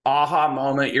aha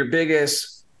moment, your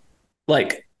biggest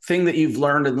like thing that you've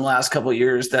learned in the last couple of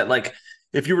years that like,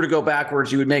 if you were to go backwards,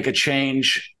 you would make a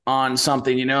change on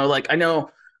something, like I know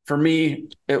for me,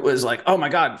 it was like, oh my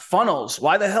God, funnels.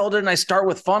 Why the hell didn't I start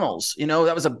with funnels?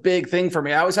 That was a big thing for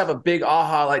me. I always have a big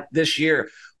aha like this year.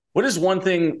 What is one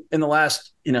thing in the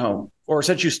last, or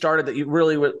since you started that you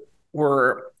really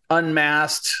were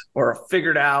unmasked or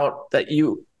figured out that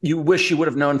you wish you would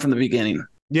have known from the beginning?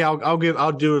 Yeah, I'll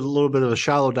do a little bit of a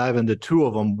shallow dive into two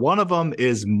of them. One of them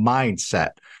is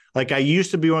mindset. Like I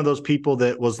used to be one of those people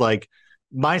that was like,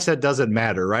 mindset doesn't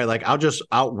matter, right? Like I'll just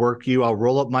outwork you. I'll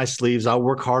roll up my sleeves. I'll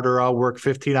work harder. I'll work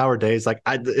 15-hour days. Like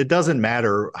it doesn't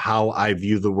matter how I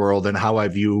view the world and how I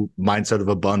view mindset of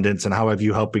abundance and how I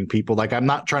view helping people. Like I'm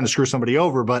not trying to screw somebody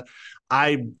over, but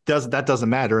that doesn't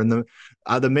matter. And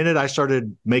the minute I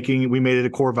started we made it a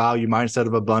core value, mindset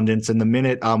of abundance. And the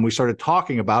minute we started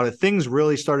talking about it, things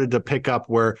really started to pick up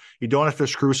where you don't have to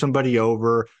screw somebody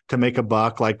over to make a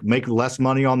buck, like make less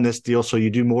money on this deal. So you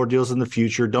do more deals in the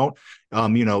future. Don't,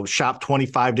 shop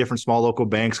 25 different small local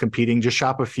banks competing, just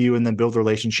shop a few and then build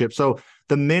relationships. So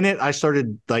the minute I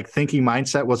started like thinking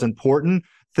mindset was important,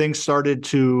 things started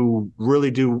to really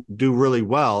do really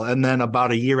well. And then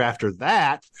about a year after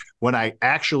that, when I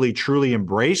actually truly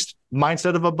embraced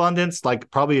mindset of abundance,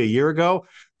 like probably a year ago,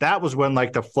 that was when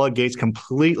like the floodgates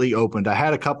completely opened. I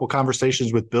had a couple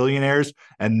conversations with billionaires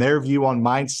and their view on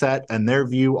mindset and their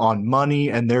view on money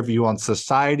and their view on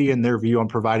society and their view on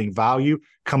providing value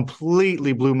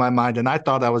completely blew my mind. And I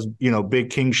thought I was, big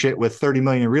king shit with 30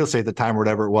 million in real estate at the time or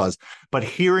whatever it was. But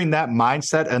hearing that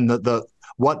mindset and the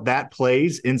what that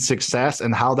plays in success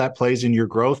and how that plays in your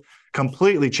growth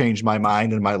completely changed my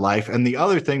mind and my life. And the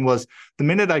other thing was the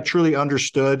minute I truly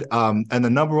understood, and the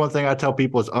number one thing I tell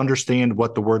people is understand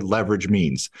what the word leverage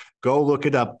means. Go look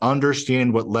it up.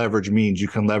 Understand what leverage means. You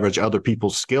can leverage other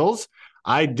people's skills.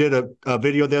 I did a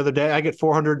video the other day. I get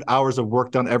 400 hours of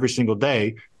work done every single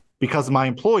day. because my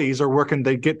employees are working,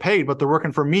 they get paid, but they're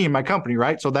working for me and my company,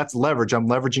 right? So that's leverage. I'm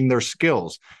leveraging their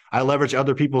skills. I leverage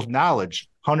other people's knowledge,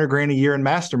 100 grand a year in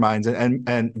masterminds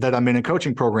and that I'm in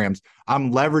coaching programs.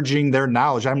 I'm leveraging their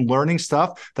knowledge. I'm learning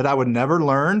stuff that I would never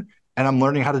learn, and I'm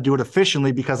learning how to do it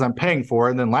efficiently because I'm paying for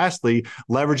it. And then lastly,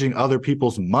 leveraging other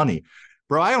people's money.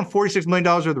 Bro, I own $46 million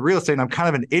worth of real estate and I'm kind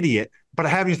of an idiot, but I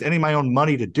haven't used any of my own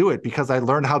money to do it because I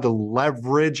learned how to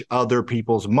leverage other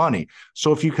people's money.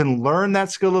 So if you can learn that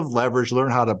skill of leverage,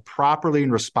 learn how to properly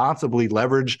and responsibly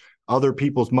leverage other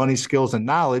people's money, skills, and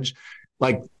knowledge,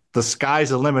 like the sky's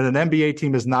the limit. An NBA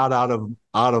team is not out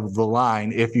of the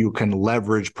line if you can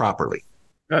leverage properly.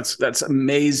 That's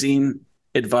amazing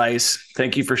advice.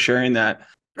 Thank you for sharing that.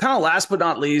 Kind of last but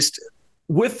not least,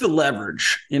 with the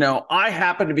leverage, I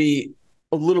happen to be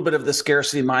a little bit of the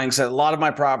scarcity mindset. A lot of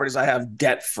my properties I have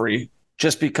debt free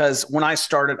just because when I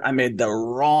started, I made the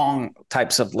wrong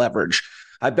types of leverage.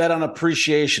 I bet on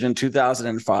appreciation in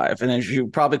 2005. And as you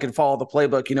probably can follow the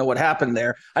playbook, you know what happened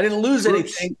there. I didn't lose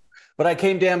anything, but I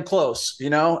came damn close,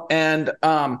 and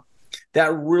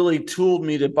that really tooled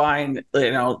me to buying,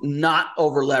 not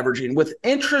over leveraging. With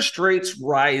interest rates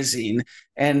rising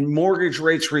and mortgage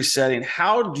rates resetting,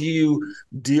 how do you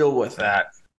deal with that?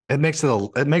 It makes it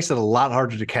a lot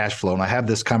harder to cash flow. And I have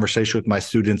this conversation with my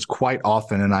students quite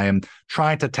often, and I am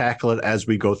trying to tackle it as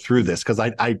we go through this because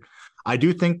I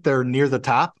do think they're near the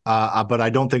top, but I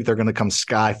don't think they're going to come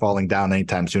sky falling down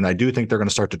anytime soon. I do think they're going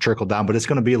to start to trickle down, but it's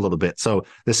going to be a little bit. So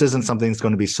this isn't something that's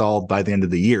going to be solved by the end of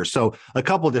the year. So a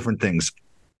couple of different things.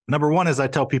 Number one is I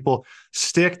tell people,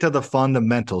 stick to the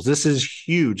fundamentals. This is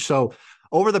huge. So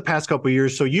over the past couple of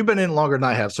years, so you've been in longer than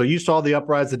I have. So you saw the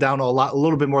uprides, the down a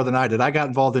little bit more than I did. I got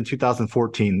involved in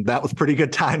 2014. That was pretty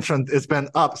good time. It's been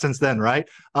up since then, right?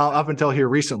 Up until here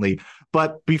recently.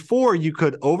 But before, you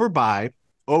could overbuy,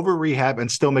 over rehab,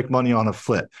 and still make money on a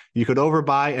flip. You could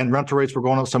overbuy and rental rates were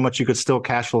going up so much you could still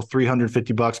cash flow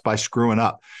 $350 by screwing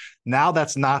up. Now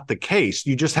that's not the case.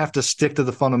 You just have to stick to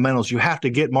the fundamentals. You have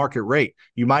to get market rate.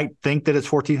 You might think that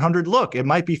it's 1,400. Look, it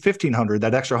might be 1,500.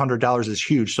 That extra $100 is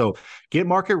huge. So get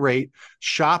market rate,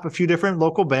 shop a few different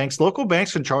local banks. Local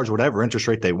banks can charge whatever interest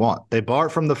rate they want. They borrow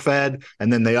it from the Fed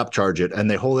and then they upcharge it and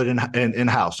they hold it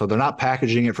in-house. So they're not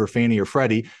packaging it for Fannie or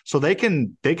Freddie. So they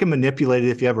can manipulate it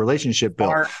if you have a relationship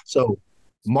built. So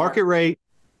market rate,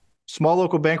 small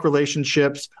local bank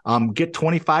relationships, get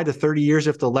 25 to 30 years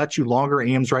if they'll let you longer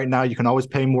AMs right now. You can always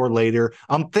pay more later.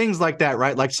 Things like that,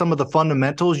 right? Like some of the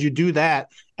fundamentals, you do that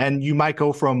and you might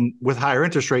go from, with higher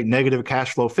interest rate, negative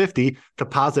cash flow 50 to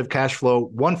positive cash flow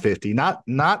 150.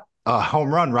 Not a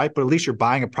home run, right? But at least you're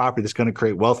buying a property that's going to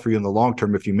create wealth for you in the long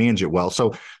term if you manage it well.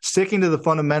 So sticking to the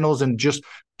fundamentals and just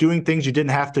doing things you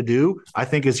didn't have to do, I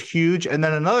think is huge. And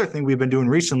then another thing we've been doing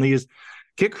recently is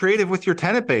get creative with your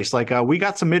tenant base. Like we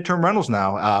got some midterm rentals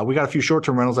now. We got a few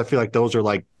short-term rentals. I feel like those are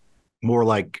like more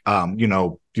like,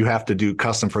 you have to do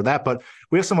custom for that. But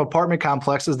we have some apartment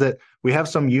complexes that we have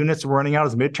some units running out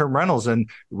as midterm rentals, and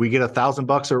we get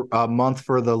 $1,000 a month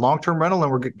for the long-term rental,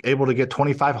 and we're able to get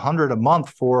 $2,500 a month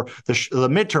for the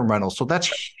midterm rental. So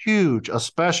that's huge,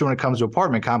 especially when it comes to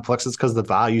apartment complexes, because the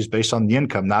value is based on the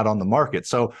income, not on the market.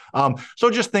 So,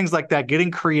 just things like that,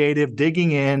 getting creative,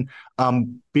 digging in,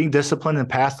 being disciplined, and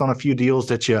passed on a few deals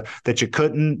that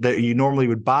you normally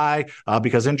would buy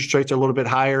because interest rates are a little bit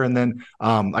higher. And then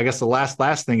I guess the last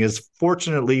thing is,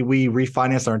 fortunately, we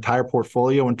refinanced our entire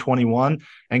portfolio in 21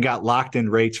 and got locked in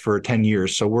rates for 10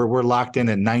 years. So we're locked in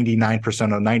at 99%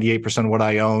 or 98% of what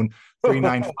I own,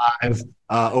 395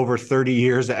 over 30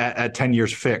 years at 10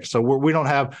 years fixed. So I don't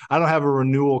have a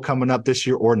renewal coming up this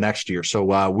year or next year.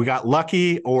 So we got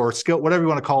lucky or skill, whatever you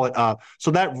want to call it.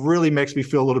 So that really makes me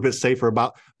feel a little bit safer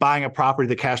about buying a property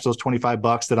that cash those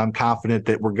 $25 that I'm confident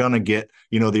that we're going to get,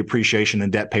 the appreciation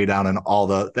and debt pay down and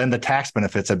the tax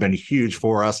benefits have been huge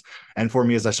for us. And for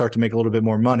me, as I start to make a little bit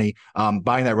more money,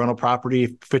 buying that rental property,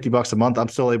 $50 a month, I'm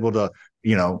still able to,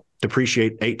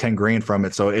 depreciate 8-10 grand from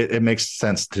it. So it makes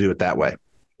sense to do it that way.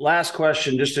 Last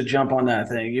question, just to jump on that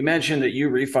thing. You mentioned that you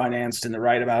refinanced in the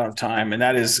right amount of time, and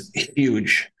that is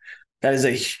huge. That is a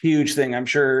huge thing. I'm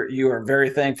sure you are very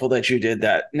thankful that you did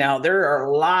that. Now, there are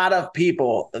a lot of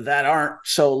people that aren't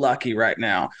so lucky right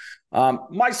now.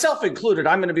 Myself included.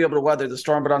 I'm going to be able to weather the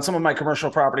storm, but on some of my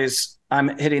commercial properties,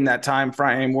 I'm hitting that time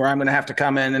frame where I'm going to have to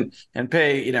come in and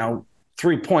pay,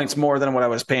 3 points more than what I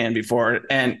was paying before.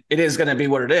 And it is going to be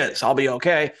what it is. I'll be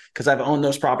okay because I've owned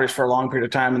those properties for a long period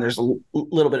of time and there's a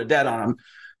little bit of debt on them.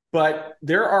 But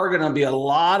there are going to be a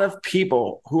lot of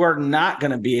people who are not going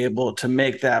to be able to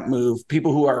make that move,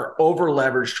 people who are over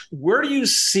leveraged. Where do you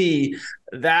see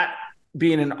that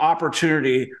being an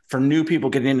opportunity for new people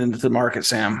getting into the market,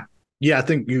 Sam? Yeah, I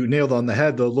think you nailed on the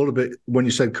head though, a little bit when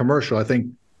you said commercial. I think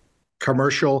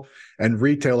commercial and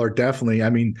retail are definitely,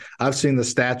 I mean, I've seen the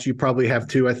stats. You probably have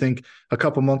too. I think a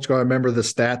couple months ago, I remember the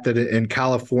stat that in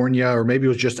California, or maybe it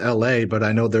was just LA, but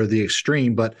I know they're the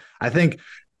extreme. But I think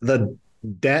the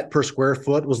debt per square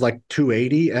foot was like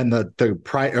 280, and the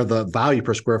price or the value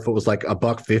per square foot was like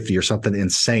 $150 or something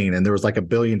insane. And there was like $1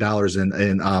 billion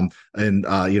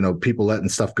in people letting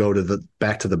stuff go to the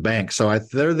back to the bank. So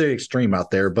they're the extreme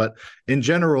out there. But in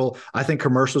general, I think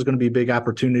commercial is going to be a big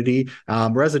opportunity.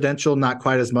 Residential, not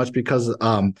quite as much because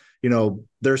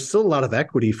there's still a lot of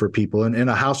equity for people in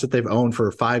a house that they've owned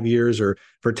for 5 years or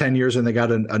for 10 years, and they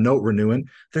got a note renewing.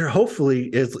 There hopefully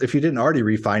is, if you didn't already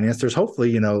refinance, there's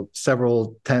hopefully,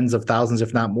 several tens of thousands,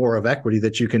 if not more, of equity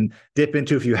that you can dip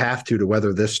into if you have to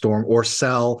weather this storm, or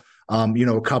sell,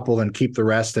 a couple and keep the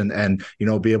rest and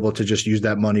be able to just use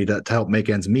that money to help make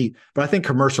ends meet. But I think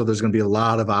commercial, there's going to be a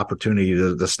lot of opportunity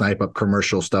to snipe up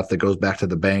commercial stuff that goes back to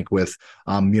the bank with,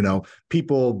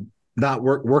 people not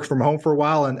work from home for a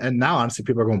while, and now honestly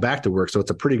people are going back to work, so it's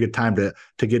a pretty good time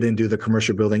to get into the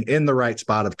commercial building in the right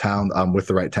spot of town, with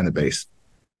the right tenant base.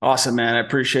 Awesome, man. I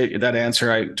appreciate that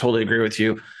answer. I totally agree with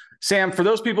you. Sam, for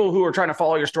those people who are trying to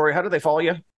follow your story, how do they follow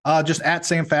you? Just at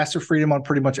Sam Faster Freedom on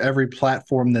pretty much every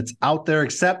platform that's out there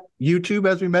except YouTube,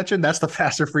 as we mentioned. That's the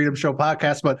Faster Freedom Show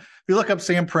podcast. But if you look up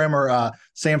Sam Primm or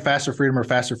Sam Faster Freedom or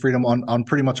Faster Freedom on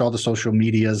pretty much all the social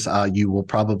medias, you will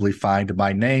probably find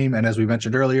my name. And as we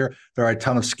mentioned earlier, there are a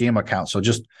ton of scam accounts. So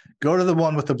just go to the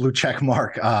one with the blue check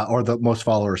mark, or the most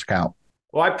followers count.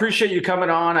 Well, I appreciate you coming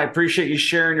on. I appreciate you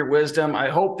sharing your wisdom. I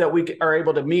hope that we are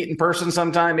able to meet in person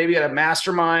sometime, maybe at a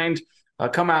mastermind.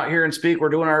 Come out here and speak. We're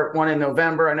doing our one in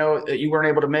November. I know that you weren't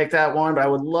able to make that one, but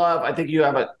I think you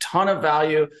have a ton of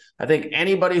value. I think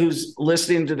anybody who's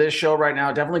listening to this show right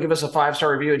now, definitely give us a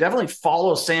 5-star review. Definitely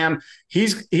follow Sam.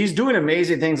 He's doing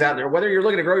amazing things out there, whether you're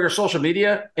looking to grow your social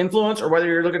media influence, or whether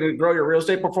you're looking to grow your real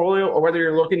estate portfolio, or whether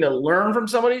you're looking to learn from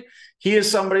somebody. He is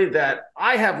somebody that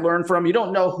I have learned from. You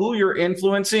don't know who you're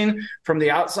influencing from the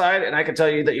outside, and I can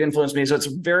tell you that you influenced me. So it's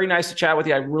very nice to chat with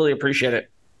you. I really appreciate it.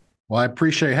 Well, I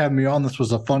appreciate having me on. This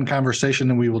was a fun conversation,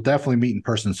 and we will definitely meet in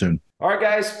person soon. All right,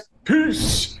 guys.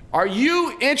 Peace. Are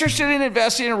you interested in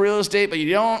investing in real estate, but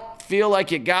you don't feel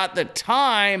like you got the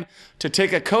time to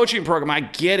take a coaching program? I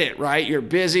get it, right? You're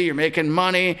busy, you're making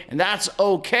money, and that's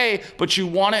okay, but you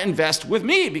want to invest with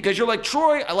me because you're like,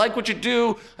 Troy, I like what you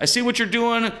do. I see what you're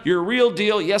doing. You're a real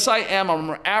deal. Yes, I am. I'm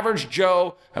an average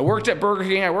Joe. I worked at Burger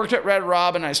King. I worked at Red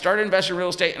Robin. I started investing in real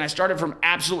estate, and I started from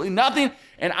absolutely nothing.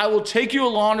 And I will take you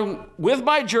along with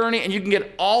my journey, and you can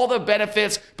get all the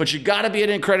benefits, but you got to be an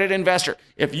accredited investor.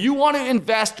 If you want to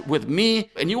invest with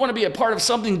me and you want to be a part of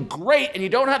something great and you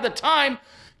don't have the time,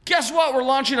 guess what? We're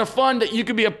launching a fund that you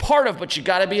can be a part of, but you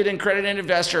got to be an accredited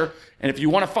investor. And if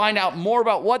you want to find out more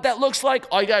about what that looks like,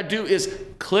 all you got to do is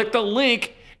click the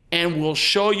link and we'll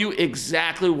show you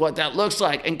exactly what that looks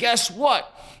like. And guess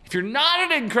what? If you're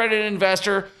not an accredited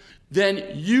investor, then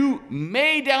you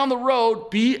may down the road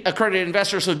be an accredited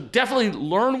investor. So definitely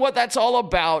learn what that's all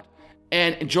about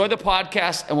and enjoy the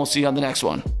podcast, and we'll see you on the next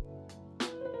one.